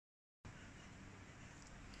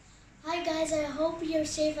Hi guys, I hope you're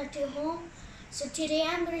safe at your home. So today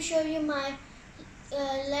I'm going to show you my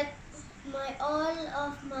all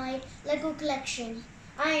of my Lego collection.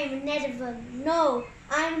 I am never, no,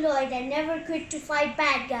 I'm Lloyd. I never quit to fight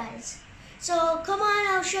bad guys. So come on,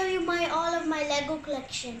 I'll show you all of my Lego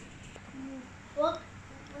collection.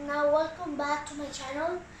 Welcome back to my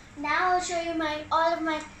channel. Now I'll show you all of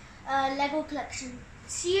my Lego collection.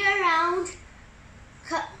 See around.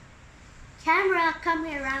 Camera, come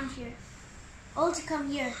here around here. Also come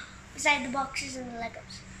here, beside the boxes and the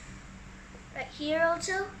Legos. Right here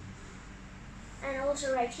also. And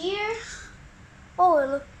also right here. Oh,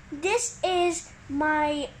 look. This is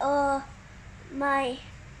I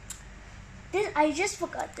just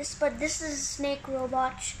forgot this, but this is a snake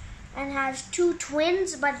robot and has two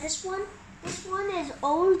twins, but this one is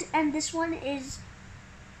old and this one is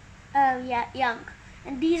young.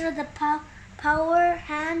 And these are the power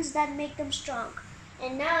hands that make them strong.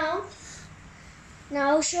 And now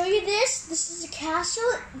I'll show you this. This is a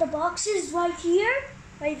castle. The box is right here,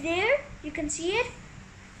 right there. You can see it.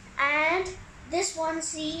 And this one,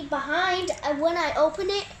 see behind. When I open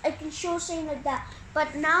it, I can show something like that.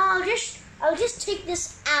 But now I'll just take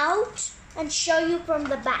this out and show you from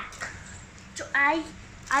the back. So I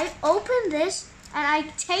open this and I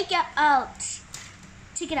take it out.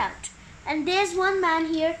 Take it out. And there's one man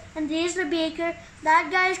here, and there's the baker.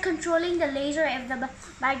 That guy is controlling the laser if the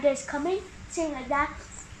bad guy is coming, saying like that.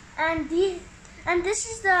 And this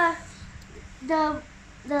is the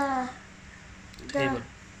table.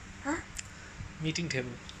 Huh? Meeting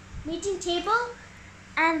table. Meeting table.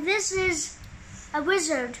 And this is a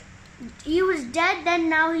wizard. He was dead, then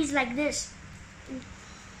now he's like this.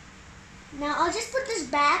 Now I'll just put this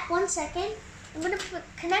back 1 second. I'm gonna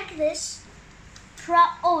connect this.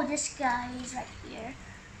 Oh, this guy is right here.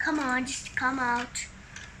 Come on, just come out.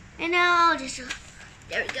 And now I'll just,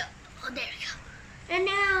 there we go. Oh, there we go. And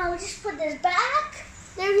now I'll just put this back.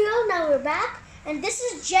 There we go, now we're back. And this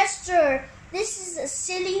is Jester. This is a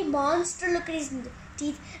silly monster. Look at his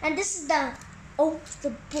teeth. And this is the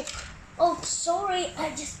book. Oh, sorry,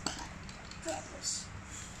 I just dropped this.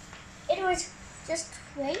 It was just,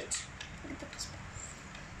 wait. Let me put this back.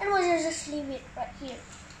 And we'll just leave it right here.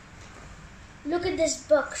 Look at this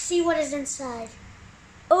book. See what is inside.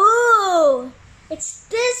 Oh, it's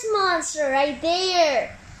this monster right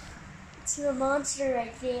there. It's the monster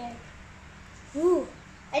right there. Ooh,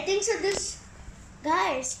 I think so.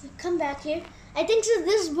 Guys, come back here. I think so.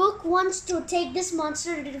 This book wants to take this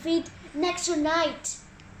monster to defeat next night.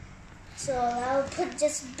 So I'll put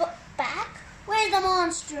this book back. Where's the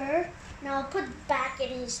monster? Now I'll put back in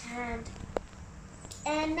his hand.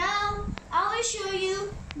 And now I will show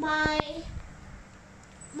you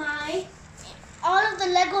all of the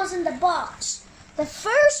Legos in the box. The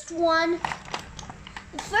first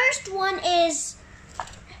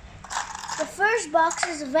box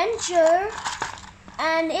is Adventure,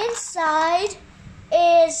 and inside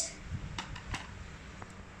is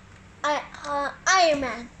Iron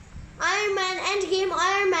Man, Endgame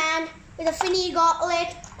Iron Man with a Finny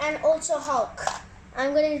Gauntlet and also Hulk.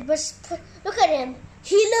 I'm gonna just look at him.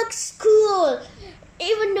 He looks cool.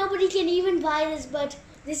 Even nobody can even buy this, but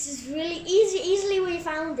this is really easily we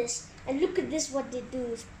found this. And look at this, what they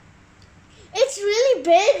do. It's really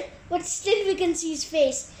big, but still we can see his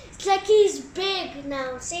face. It's like he's big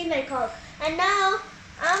now, same like Hulk. And now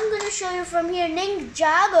I'm going to show you from here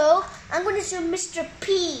Ninjago. I'm going to show Mr.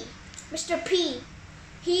 P. Mr. P.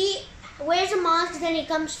 He wears a mask, then he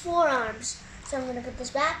comes 4 arms. So I'm going to put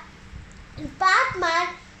this back. And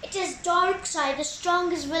Batman, it is Darkseid, the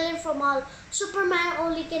strongest villain from all. Superman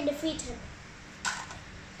only can defeat him.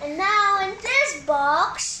 And now in this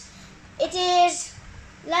box, it is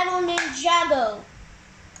Lego Ninjago.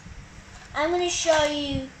 I'm going to show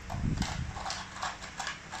you.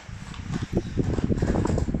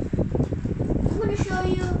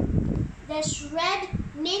 This red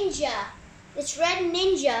ninja. This red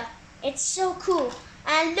ninja. It's so cool.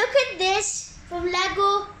 And look at this from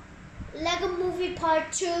Lego Movie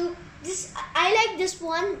Part 2. I like this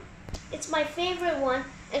one. It's my favorite one.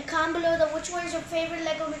 And comment below which one is your favorite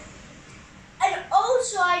Lego movie. And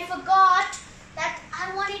also I forgot that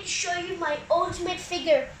I wanted to show you my ultimate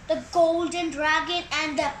figure, the golden dragon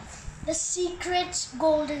and the secret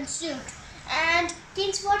golden suit. And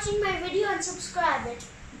thanks for watching my video and subscribe it.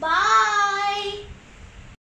 Bye.